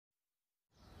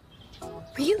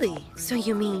Really? So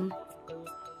you mean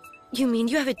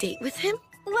you have a date with him?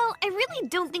 Well, I really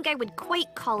don't think I would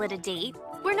quite call it a date.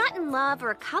 We're not in love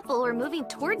or a couple or moving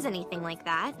towards anything like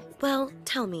that. Well,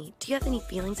 tell me, do you have any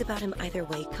feelings about him either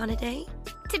way, Kanade?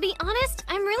 To be honest,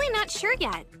 I'm really not sure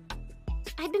yet.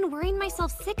 I'd been worrying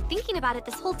myself sick thinking about it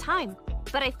this whole time,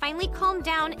 but I finally calmed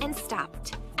down and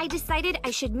stopped. I decided I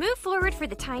should move forward for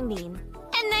the time being.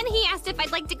 And then he asked if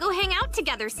I'd like to go hang out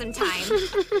together sometime.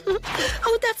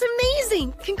 Oh, that's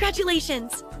amazing!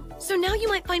 Congratulations! So now you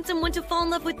might find someone to fall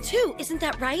in love with too, isn't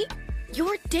that right?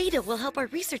 Your data will help our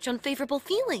research on favorable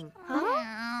feeling.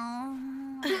 Huh?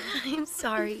 I'm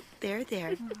sorry. There.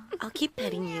 I'll keep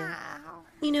petting you.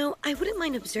 You know, I wouldn't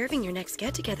mind observing your next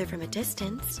get-together from a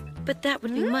distance, but that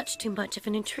would be much too much of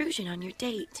an intrusion on your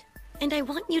date. And I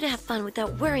want you to have fun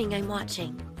without worrying I'm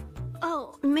watching.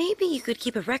 Oh. Maybe you could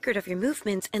keep a record of your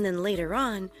movements and then later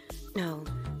on... No,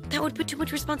 that would put too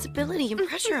much responsibility and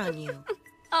pressure on you.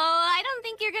 Oh, I don't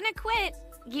think you're gonna quit.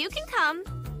 You can come.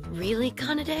 Really,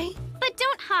 Kanade? But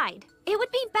don't hide. It would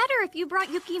be better if you brought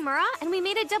Yukimura and we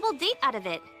made a double date out of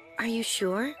it. Are you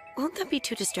sure? Won't that be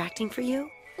too distracting for you?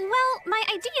 Well, my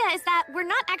idea is that we're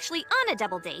not actually on a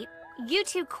double date. You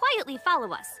two quietly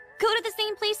follow us. Go to the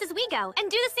same places we go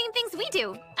and do the same things we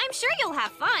do. I'm sure you'll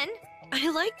have fun. I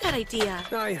like that idea.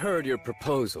 I heard your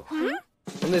proposal.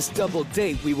 On this double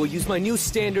date, we will use my new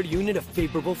standard unit of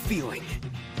favorable feeling.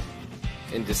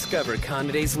 And discover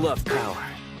Kanade's love power.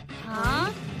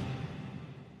 Huh?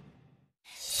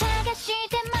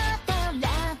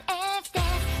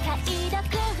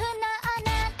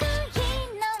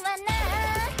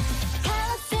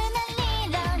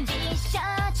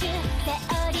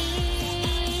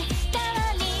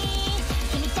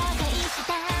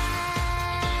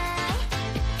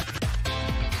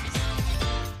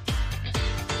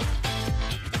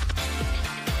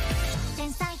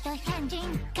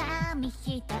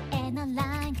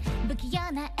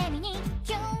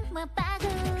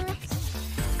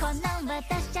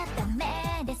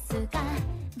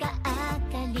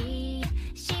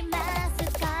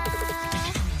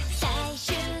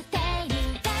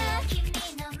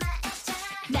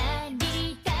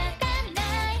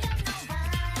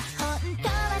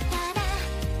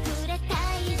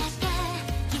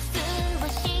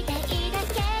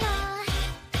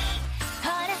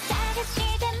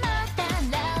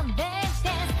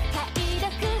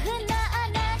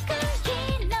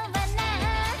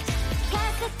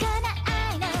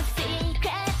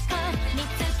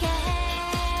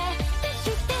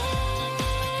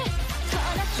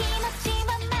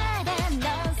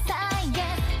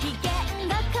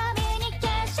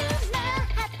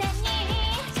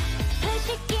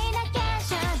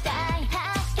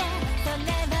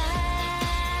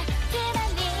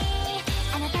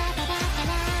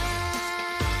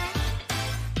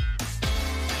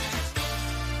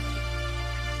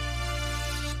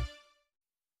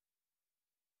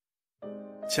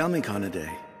 Tell me, Kanade,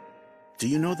 do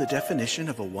you know the definition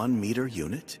of a 1-meter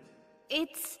unit?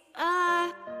 It's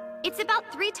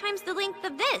about 3 times the length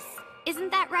of this.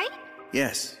 Isn't that right?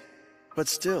 Yes, but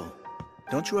still,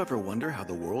 don't you ever wonder how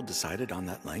the world decided on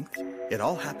that length? It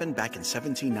all happened back in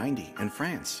 1790 in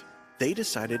France. They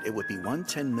decided it would be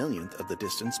 1/10,000,000th of the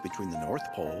distance between the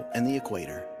North Pole and the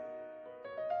equator.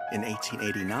 In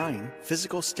 1889,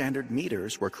 physical standard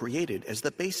meters were created as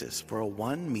the basis for a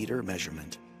 1-meter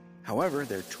measurement. However,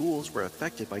 their tools were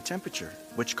affected by temperature,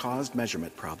 which caused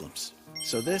measurement problems.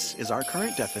 So this is our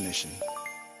current definition.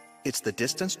 It's the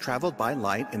distance traveled by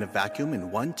light in a vacuum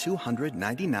in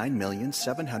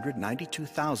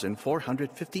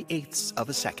 1,299,792,458ths of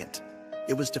a second.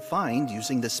 It was defined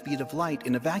using the speed of light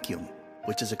in a vacuum,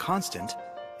 which is a constant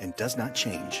and does not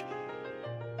change.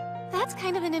 That's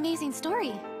kind of an amazing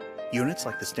story. Units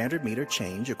like the standard meter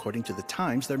change according to the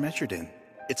times they're measured in.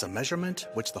 It's a measurement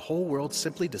which the whole world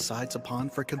simply decides upon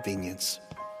for convenience.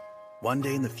 One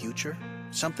day in the future,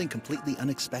 something completely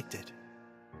unexpected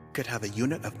could have a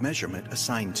unit of measurement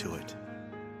assigned to it.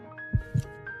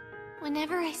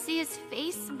 Whenever I see his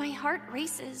face, my heart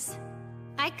races.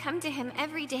 I come to him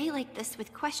every day like this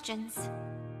with questions.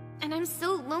 And I'm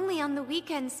so lonely on the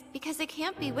weekends because I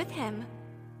can't be with him.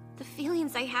 The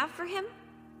feelings I have for him,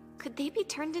 could they be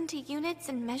turned into units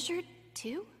and measured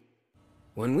too?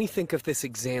 When we think of this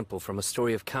example from a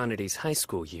story of Kanade's high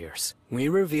school years, we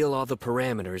reveal all the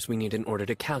parameters we need in order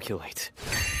to calculate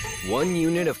 1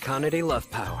 unit of Kanade love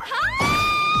power.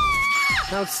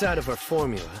 Outside of our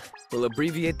formula, we'll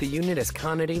abbreviate the unit as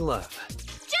Kanade love.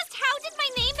 Just how did my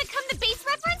name become the base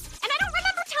reference? And I don't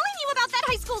remember telling you about that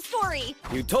high school story.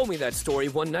 You told me that story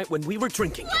one night when we were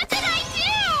drinking. What did I do?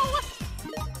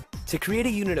 To create a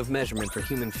unit of measurement for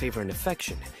human favor and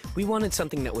affection, we wanted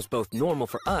something that was both normal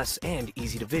for us and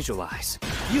easy to visualize.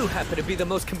 You happen to be the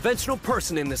most conventional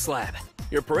person in this lab.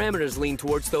 Your parameters lean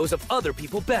towards those of other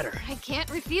people better. I can't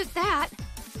refute that.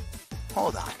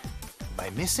 Hold on. By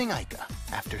missing Aika,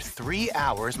 after 3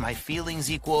 hours, my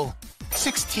feelings equal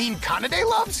 16 Kanade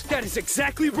loves? That is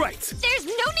exactly right! There's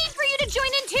no need for you to join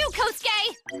in too,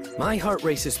 Kosuke! My heart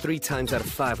races 3 times out of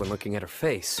 5 when looking at her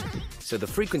face. So the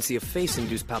frequency of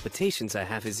face-induced palpitations I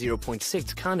have is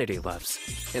 0.6 Kanade loves.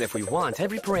 And if we want,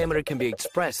 every parameter can be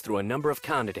expressed through a number of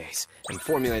Kanades. And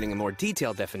formulating a more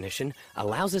detailed definition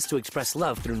allows us to express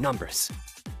love through numbers.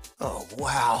 Oh,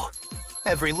 wow.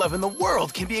 Every love in the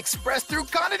world can be expressed through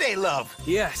Kanade love.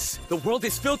 Yes, the world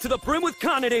is filled to the brim with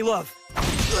Kanade love.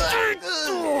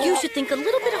 You should think a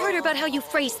little bit harder about how you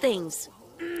phrase things.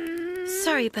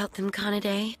 Sorry about them,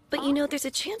 Kanade, but you know there's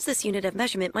a chance this unit of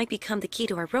measurement might become the key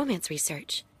to our romance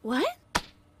research. What?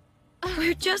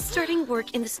 We're just starting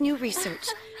work in this new research.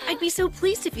 I'd be so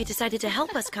pleased if you decided to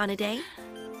help us, Kanade.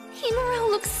 Himuro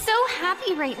looks so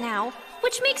happy right now,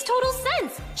 which makes total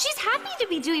sense. She's happy to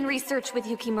be doing research with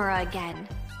Yukimura again.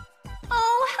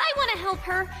 Oh, I want to help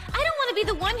her. I don't want to be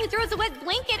the one who throws a wet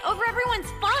blanket over everyone's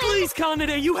fun. Please,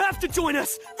 Kanade, you have to join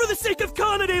us! For the sake of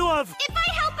Kanade love! If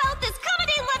I help out, this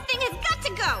Kanade love thing has got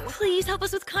to go. Please help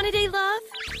us with Kanade love.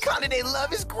 Kanade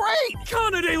love is great!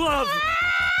 Kanade love!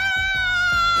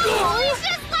 Please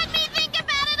just let me think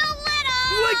about it a little.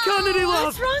 Wait, Kanade love!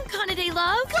 What's wrong, Kanade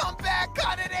love? Come back,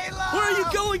 Kanade love! Where are you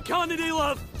going, Kanade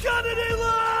love? Kanade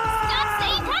love! Stop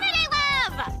saying Kanade love!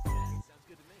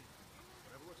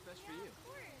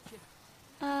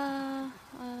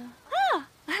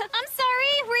 I'm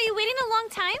sorry. Were you waiting a long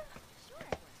time?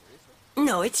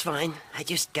 No, it's fine. I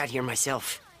just got here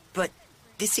myself. But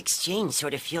this exchange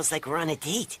sort of feels like we're on a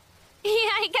date. Yeah,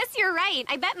 I guess you're right.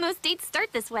 I bet most dates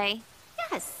start this way.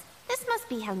 Yes, this must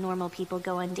be how normal people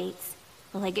go on dates.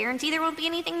 Well, I guarantee there won't be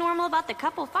anything normal about the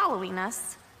couple following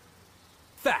us.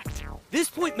 Fact. This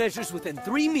point measures within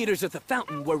 3 meters of the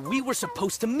fountain where we were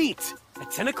supposed to meet. At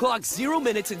 10 o'clock, 0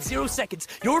 minutes, and 0 seconds,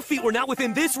 your feet were not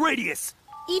within this radius.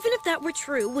 Even if that were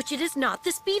true, which it is not,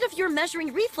 the speed of your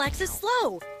measuring reflex is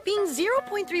slow. Being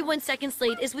 0.31 seconds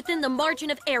late is within the margin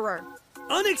of error.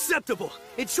 Unacceptable!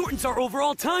 It shortens our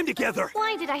overall time together.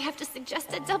 Why did I have to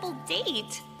suggest a double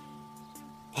date?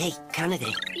 Hey,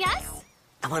 Kanade, Yes?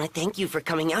 I want to thank you for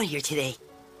coming out here today.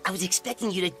 I was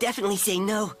expecting you to definitely say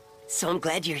no, so I'm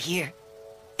glad you're here.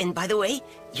 And by the way,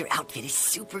 your outfit is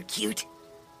super cute.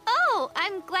 Oh,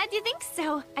 I'm glad you think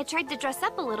so. I tried to dress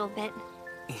up a little bit.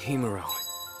 Himuro,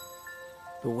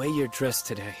 the way you're dressed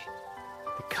today,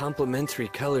 the complementary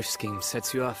color scheme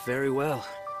sets you off very well.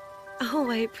 Oh,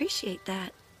 I appreciate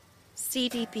that.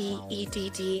 CDB,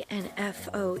 EDD, and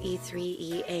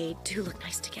FOE3EA do look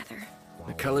nice together.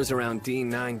 The colors around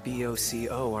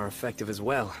D9BOCO are effective as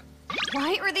well.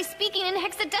 Why are they speaking in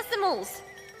hexadecimals?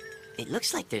 It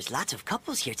looks like there's lots of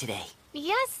couples here today.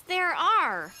 Yes, there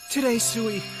are. Today,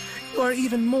 Sui, you are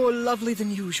even more lovely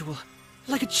than usual.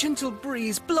 Like a gentle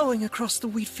breeze blowing across the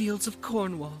wheat fields of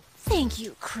Cornwall. Thank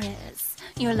you, Chris.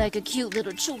 You're like a cute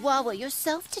little chihuahua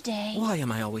yourself today. Why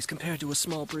am I always compared to a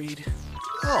small breed?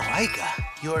 Oh, Aika,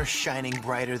 you're shining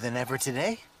brighter than ever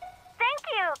today. Thank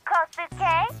you,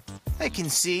 Kosuke. I can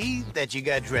see that you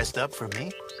got dressed up for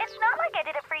me. It's not like I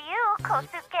did it for you,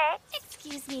 Kosuke.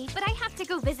 Excuse me, but I have to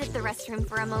go visit the restroom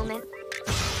for a moment.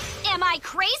 Am I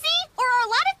crazy? Or are a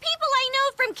lot of people I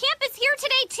know from campus here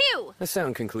today, too? A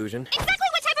sound conclusion. Exactly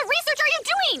what type of research are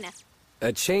you doing?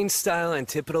 A chain-style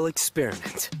antipodal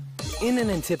experiment. In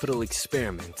an antipodal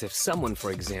experiment, if someone,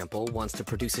 for example, wants to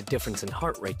produce a difference in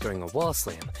heart rate during a wall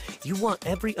slam, you want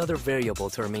every other variable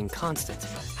to remain constant.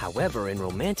 However, in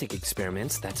romantic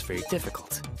experiments, that's very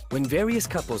difficult. When various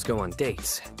couples go on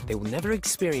dates, they will never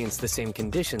experience the same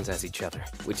conditions as each other,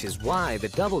 which is why the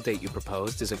double date you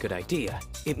proposed is a good idea.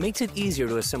 It makes it easier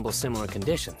to assemble similar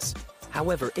conditions.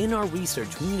 However, in our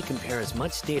research, we need to compare as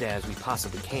much data as we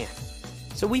possibly can.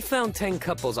 So we found 10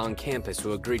 couples on campus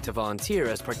who agreed to volunteer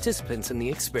as participants in the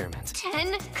experiment.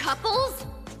 10 couples?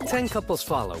 10 couples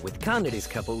follow, with Kande's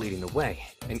couple leading the way,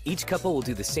 and each couple will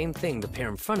do the same thing the pair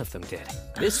in front of them did.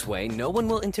 This way, no one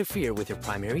will interfere with your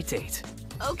primary date.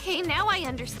 Okay, now I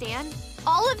understand.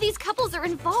 All of these couples are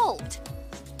involved.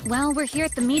 Well, we're here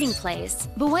at the meeting place,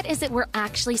 but what is it we're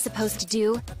actually supposed to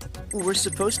do? We're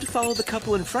supposed to follow the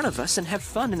couple in front of us and have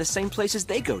fun in the same places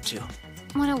they go to.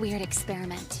 What a weird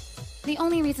experiment. The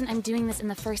only reason I'm doing this in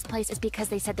the first place is because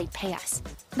they said they'd pay us.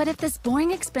 But if this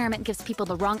boring experiment gives people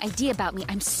the wrong idea about me,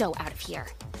 I'm so out of here.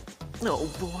 Oh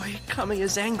boy, Kami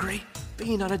is angry.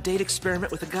 Being on a date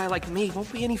experiment with a guy like me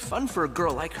won't be any fun for a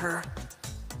girl like her.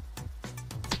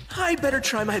 I better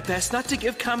try my best not to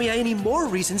give Kamiya any more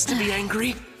reasons to be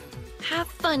angry. Have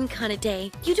fun,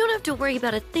 Kanade. You don't have to worry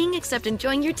about a thing except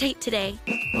enjoying your date today.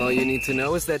 All you need to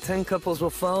know is that 10 couples will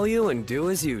follow you and do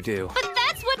as you do. But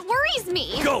that's what worries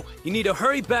me! Go! You need to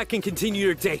hurry back and continue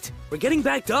your date. We're getting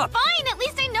backed up. Fine, at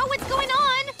least I know what's going on!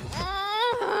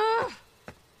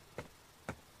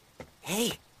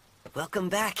 Hey, welcome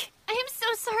back. I am so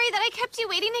sorry that I kept you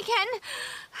waiting again.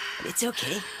 It's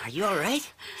okay. Are you alright?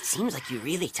 It seems like you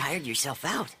really tired yourself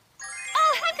out.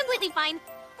 Oh, I'm completely fine.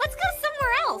 Let's go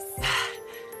somewhere else.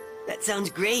 That sounds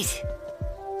great.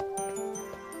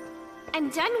 I'm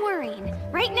done worrying.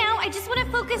 Right now, I just want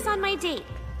to focus on my date.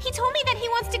 He told me that he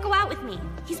wants to go out with me.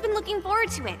 He's been looking forward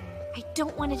to it. I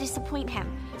don't want to disappoint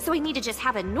him, so I need to just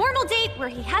have a normal date where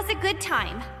he has a good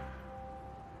time.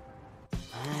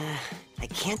 I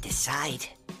can't decide.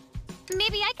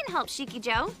 Maybe I can help,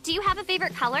 Shikijo. Do you have a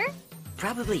favorite color?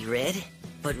 Probably red,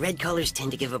 but red colors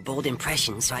tend to give a bold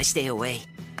impression, so I stay away.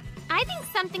 I think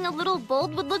something a little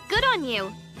bold would look good on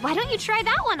you. Why don't you try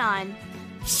that one on?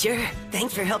 Sure,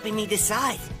 thanks for helping me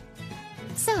decide.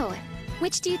 So,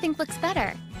 which do you think looks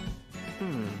better?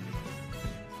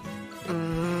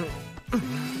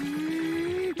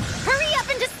 Hurry up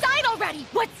and decide already!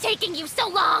 What's taking you so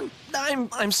long?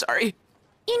 I'm sorry.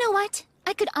 You know what?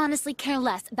 I could honestly care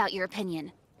less about your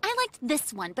opinion. I liked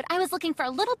this one, but I was looking for a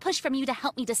little push from you to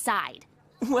help me decide.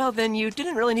 Well, then you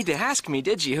didn't really need to ask me,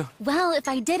 did you? Well, if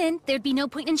I didn't, there'd be no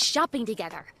point in shopping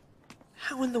together.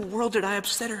 How in the world did I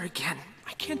upset her again?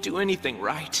 I can't do anything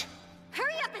right.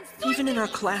 Hurry up and sort Even in me. our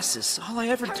classes, all I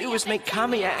ever do is make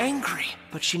Kamiya angry.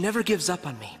 But she never gives up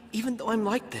on me, even though I'm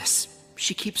like this.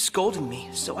 She keeps scolding me,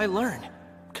 so I learn.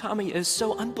 Kamiya is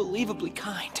so unbelievably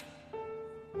kind.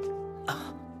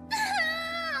 Oh,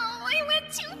 I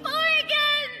went too far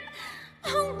again!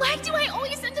 Oh, why do I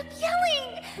always end up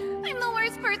yelling? I'm the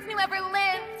worst person who ever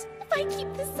lived. If I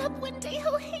keep this up one day,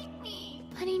 he'll hate me.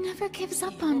 But he never gives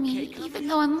up on me, even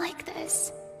though I'm like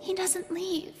this. He doesn't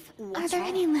leave. Are there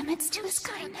any limits to his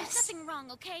kindness? Nothing wrong,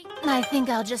 okay? I think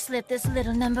I'll just slip this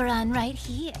little number on right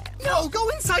here. No, go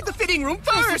inside the fitting room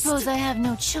I first! suppose I have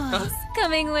no choice.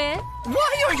 Coming with?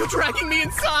 Why are you dragging me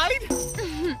inside?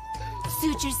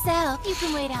 Suit yourself. You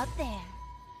can wait out there.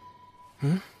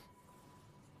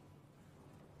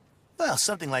 Well,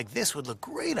 something like this would look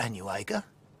great on you, Aika.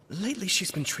 Lately, she's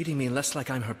been treating me less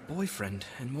like I'm her boyfriend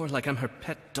and more like I'm her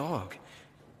pet dog.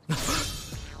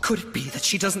 Could it be that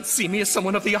she doesn't see me as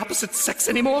someone of the opposite sex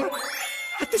anymore?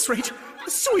 At this rate,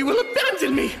 Sui will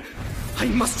abandon me! I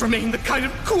must remain the kind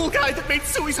of cool guy that made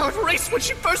Sui's heart race when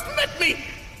she first met me!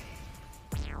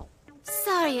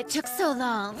 Sorry it took so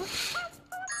long.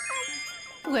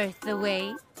 Worth the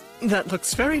wait. That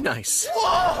looks very nice.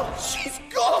 Whoa! She's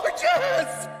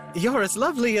gorgeous! You're as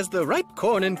lovely as the ripe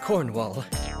corn in Cornwall.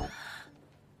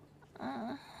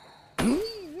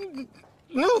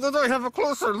 Now that I have a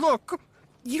closer look,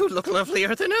 you look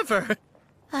lovelier than ever.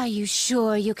 Are you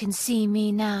sure you can see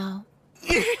me now?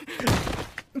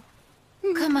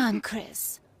 Come on,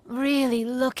 Chris. Really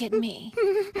look at me.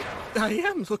 I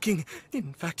am looking.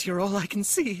 In fact, you're all I can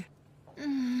see.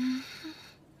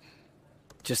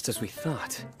 Just as we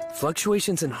thought,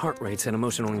 fluctuations in heart rates and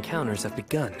emotional encounters have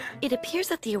begun. It appears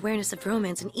that the awareness of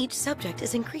romance in each subject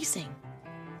is increasing.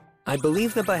 I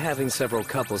believe that by having several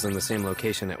couples in the same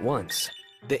location at once,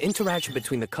 the interaction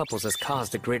between the couples has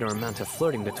caused a greater amount of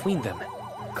flirting between them.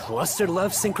 Cluster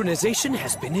love synchronization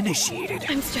has been initiated.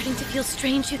 I'm starting to feel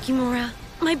strange, Yukimura.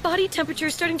 My body temperature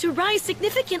is starting to rise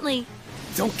significantly.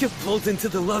 Don't get pulled into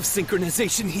the love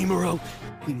synchronization, Himuro.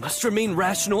 We must remain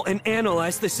rational and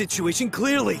analyze the situation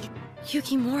clearly.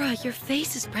 Yukimura, your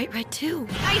face is bright red too.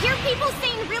 I hear people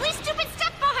saying really stupid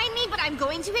stuff behind me, but I'm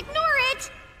going to ignore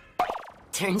it.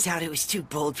 Turns out it was too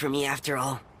bold for me after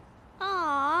all.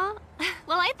 Aww.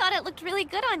 Well, I thought it looked really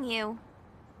good on you.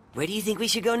 Where do you think we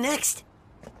should go next?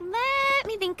 Let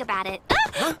me think about it.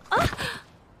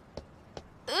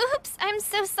 Oops, I'm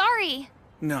so sorry.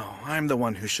 No, I'm the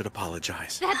one who should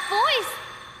apologize. That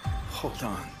voice! Hold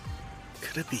on.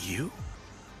 Could it be you?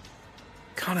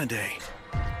 Kanade.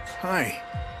 Hi.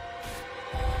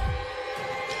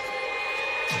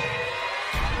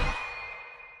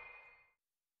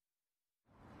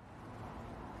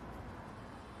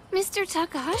 Mr.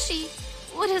 Takahashi,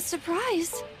 what a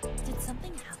surprise. Did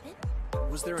something happen?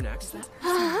 Was there an accident? Huh?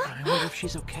 I wonder if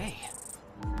she's okay.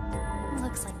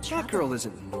 Looks like That girl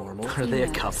isn't normal. Are they a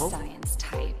couple? Science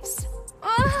types.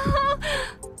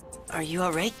 Are you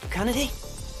alright, Kanade?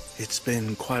 It's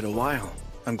been quite a while.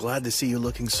 I'm glad to see you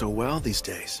looking so well these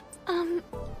days.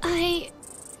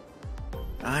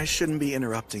 I shouldn't be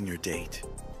interrupting your date.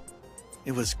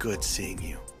 It was good seeing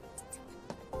you.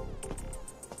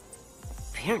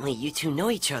 Apparently you two know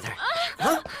each other.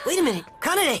 Huh? Wait a minute,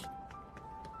 Kanade!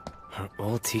 Her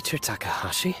old teacher,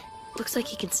 Takahashi? Looks like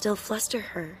he can still fluster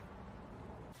her.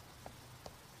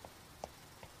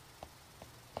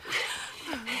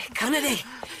 Kanade!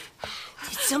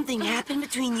 Did something happen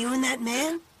between you and that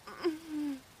man?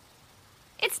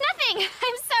 It's nothing.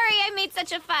 I'm sorry I made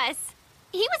such a fuss.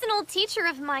 He was an old teacher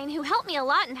of mine who helped me a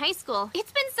lot in high school.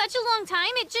 It's been such a long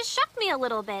time, it just shocked me a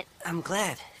little bit. I'm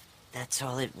glad. That's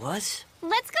all it was?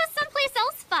 Let's go someplace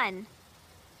else fun.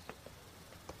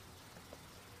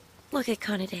 Look at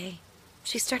Kanade.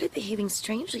 She started behaving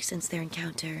strangely since their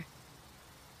encounter.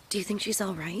 Do you think she's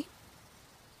all right?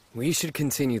 We should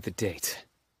continue the date.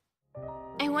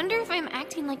 I wonder if I'm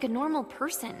acting like a normal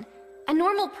person. A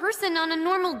normal person on a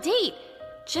normal date.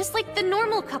 Just like the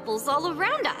normal couples all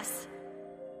around us.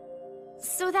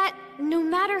 So that no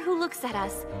matter who looks at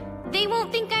us, they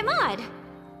won't think I'm odd.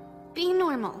 Be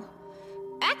normal.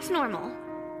 Act normal.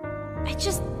 I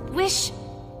just wish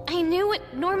I knew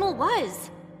what normal was.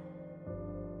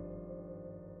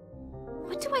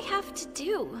 What do I have to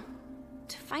do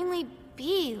to finally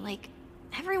be like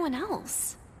everyone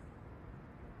else?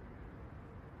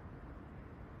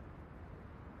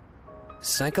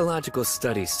 Psychological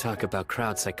studies talk about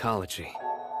crowd psychology.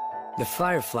 The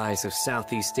fireflies of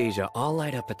Southeast Asia all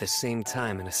light up at the same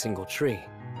time in a single tree.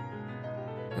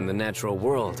 In the natural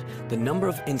world, the number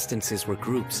of instances where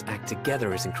groups act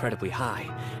together is incredibly high,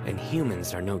 and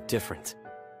humans are no different.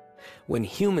 When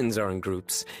humans are in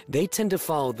groups, they tend to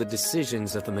follow the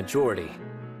decisions of the majority,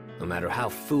 no matter how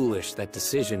foolish that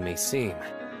decision may seem.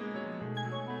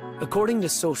 According to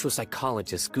social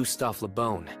psychologist Gustave Le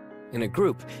Bon, in a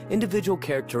group, individual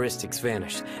characteristics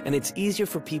vanish, and it's easier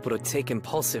for people to take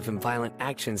impulsive and violent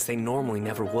actions they normally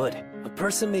never would. A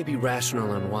person may be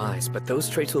rational and wise, but those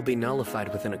traits will be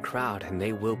nullified within a crowd, and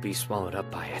they will be swallowed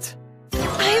up by it.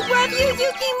 I love you,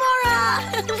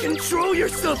 Yukimura! Control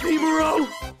yourself, Himuro!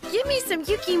 Give me some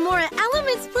Yukimura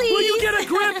elements, please! Will you get a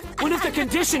grip? One of the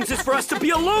conditions is for us to be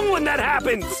alone when that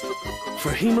happens! For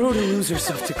Himuro to lose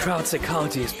herself to crowd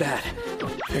psychology is bad.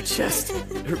 Her chest,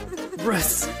 her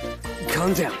breasts.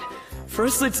 Calm down.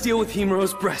 First, let's deal with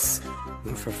Himuro's breasts.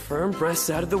 Move her firm breasts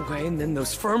out of the way, and then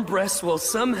those firm breasts will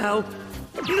somehow...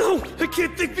 No! I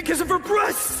can't think because of her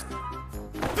breasts!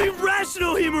 Be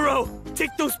rational, Himuro!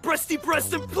 Take those breasty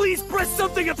breasts and please press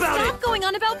something about it! Stop going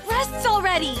on about breasts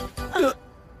already!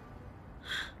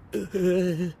 Yukimura,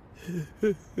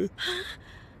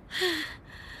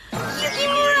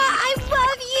 I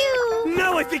love you!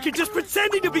 Now I think you're just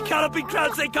pretending to be caught up in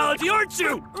crowd psychology, aren't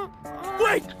you?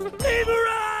 Wait!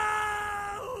 Himuro!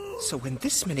 So when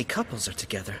this many couples are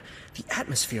together, the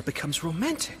atmosphere becomes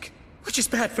romantic. Which is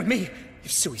bad for me.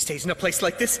 If Sui stays in a place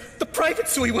like this, the private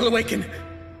Sui will awaken.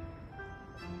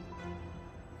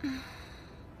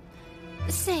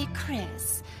 Say,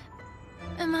 Chris,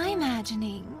 am I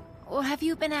imagining, or have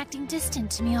you been acting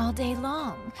distant to me all day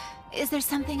long? Is there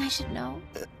something I should know?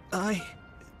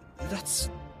 That's...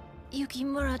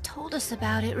 Yukimura told us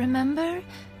about it, remember?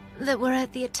 That we're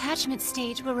at the attachment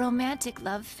stage where romantic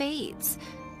love fades.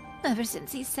 Ever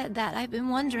since he said that, I've been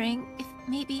wondering if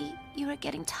maybe you are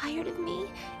getting tired of me.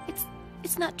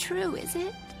 It's not true, is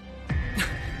it?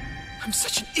 I'm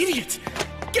such an idiot!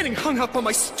 Getting hung up on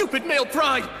my stupid male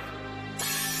pride!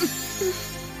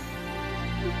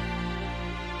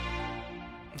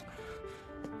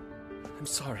 I'm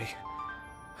sorry.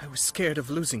 I was scared of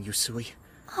losing you, Sui.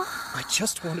 I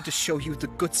just wanted to show you the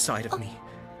good side of me.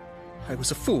 I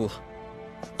was a fool.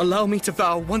 Allow me to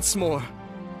vow once more.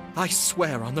 I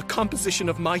swear on the composition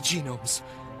of my genomes,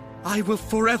 I will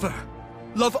forever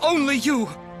love only you,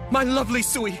 my lovely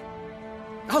Sui.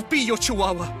 I'll be your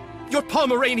Chihuahua, your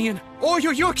Pomeranian, or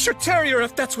your Yorkshire Terrier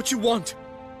if that's what you want.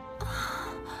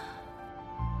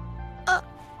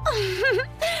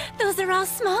 Those are all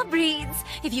small breeds.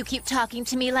 If you keep talking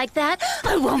to me like that,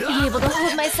 I won't be able to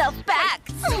hold myself back.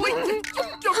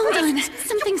 Hold on,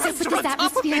 something's up with this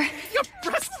atmosphere.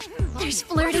 There's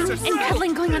flirting and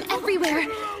cuddling going on everywhere,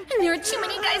 and there are too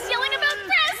many guys yelling about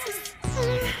breasts.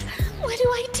 What do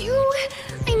I do?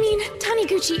 I mean,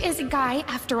 Taniguchi is a guy,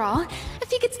 after all. If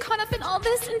he gets caught up in all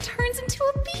this and turns into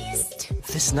a beast...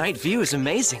 This night view is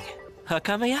amazing. Huh,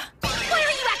 Kamiya? Why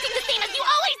are you acting the same as you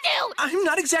always do? I'm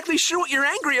not exactly sure what you're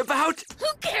angry about. Who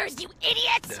cares, you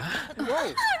idiot? Whoa. Oh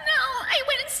no, I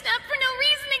went and snapped for no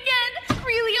reason again.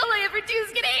 Really, all I ever do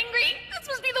is get angry. This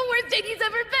must be the worst date he's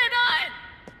ever been on.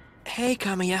 Hey,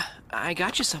 Kamiya. I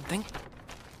got you something.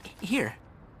 Here.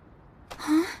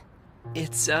 Huh?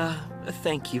 It's, a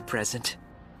thank you present.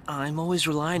 I'm always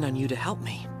relying on you to help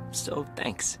me, so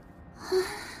thanks.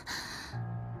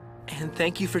 And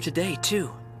thank you for today,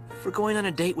 too. for going on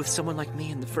a date with someone like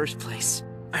me in the first place.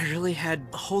 I really had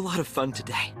a whole lot of fun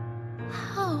today.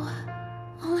 Oh,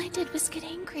 all I did was get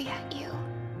angry at you.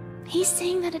 He's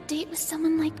saying that a date with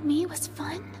someone like me was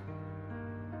fun?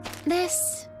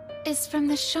 This is from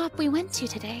the shop we went to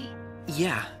today.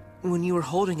 Yeah, when you were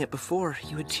holding it before,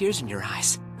 you had tears in your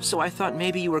eyes. So I thought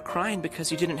maybe you were crying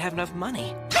because you didn't have enough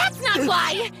money. That's not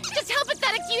why! Just how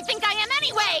pathetic do you think I am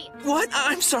anyway? What?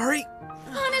 I'm sorry.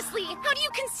 Honestly, how do you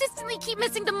consistently keep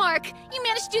missing the mark? You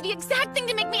manage to do the exact thing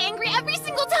to make me angry every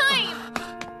single time!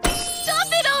 Stop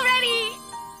it already!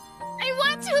 I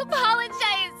want to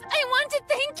apologize. I want to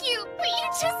thank you, but you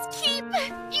just keep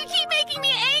making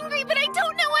me angry, but I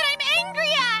don't know what I'm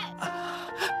angry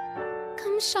at!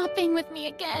 Come shopping with me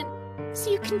again, so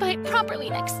you can buy it properly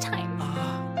next time.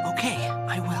 Okay,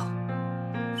 I will.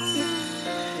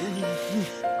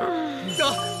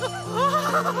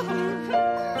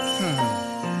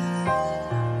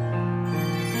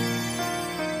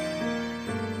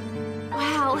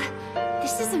 Wow,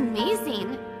 this is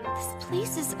amazing. This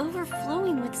place is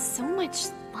overflowing with so much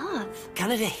love.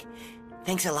 Kanade,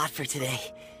 thanks a lot for today.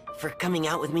 For coming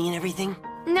out with me and everything.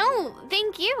 No,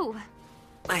 thank you.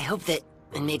 I hope that,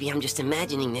 and maybe I'm just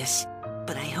imagining this,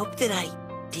 but I hope that I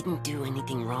didn't do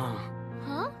anything wrong.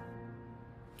 Huh?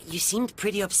 You seemed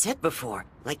pretty upset before,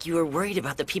 like you were worried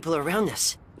about the people around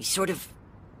us. You sort of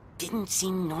didn't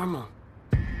seem normal.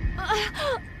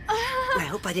 I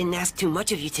hope I didn't ask too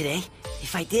much of you today.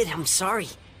 If I did, I'm sorry.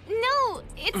 No,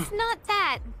 it's not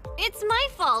that. It's my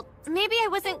fault. Maybe I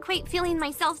wasn't quite feeling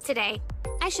myself today.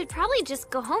 I should probably just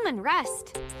go home and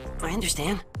rest. I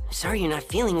understand. Sorry you're not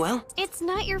feeling well. It's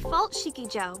not your fault,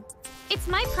 Shikijo. It's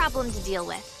my problem to deal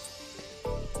with.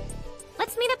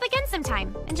 Let's meet up again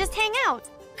sometime and just hang out.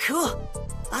 Cool.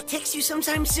 I'll text you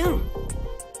sometime soon.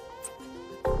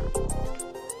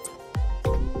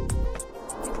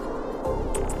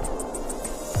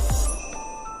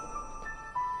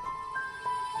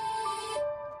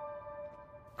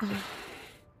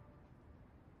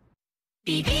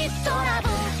ビビッとラブ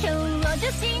今日を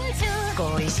受信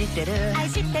中恋してる愛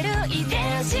してる遺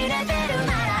伝子レベル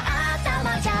なら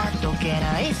頭じゃ解け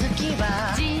ない好き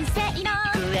は人生の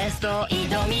クエスト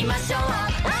挑みましょう、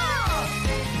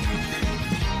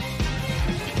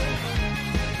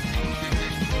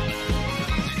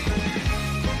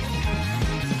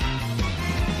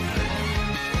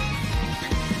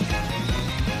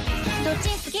どっち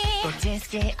好きどっち好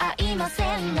き合いま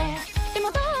せんねで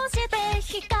もどうして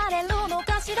惹かれるの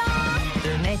かしら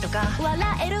運命とか笑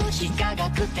える非科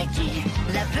学的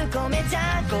ラブ込めち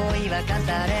ゃ恋は語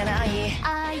れない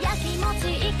あや気持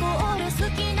ちイコール好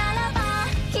きならば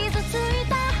傷つい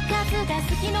た数が好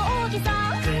きの大きさ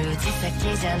口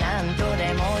先じゃ何と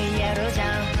でも言えるじゃ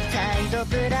ん態度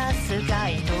プラス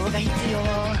回答が必要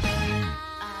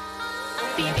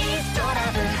ビビッとラ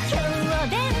ブ今日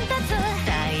を伝達ダ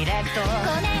イレクトコ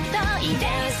ネクト遺伝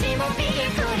子もびっ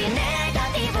くりネガ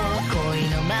ティブ恋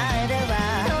の前では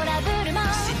トラブルも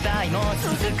失敗も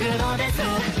続くのです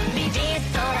ビビッ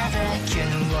とラブキュ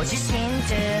ンを自信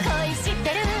中恋知って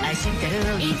る愛知ってる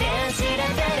遺伝子レ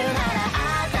ベルなら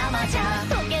頭じゃ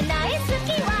解けない好き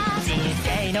は人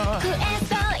生のクエス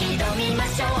ト挑みま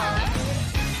しょう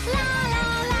ララ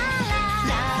ラ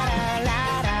ラララ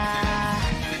ラ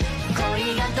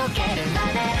恋が解けるま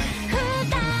で二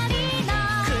人の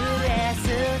クエス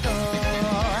ト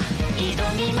挑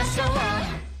みましょう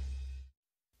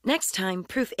Next time,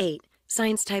 Proof 8.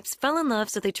 Science types fell in love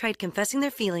so they tried confessing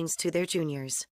their feelings to their juniors.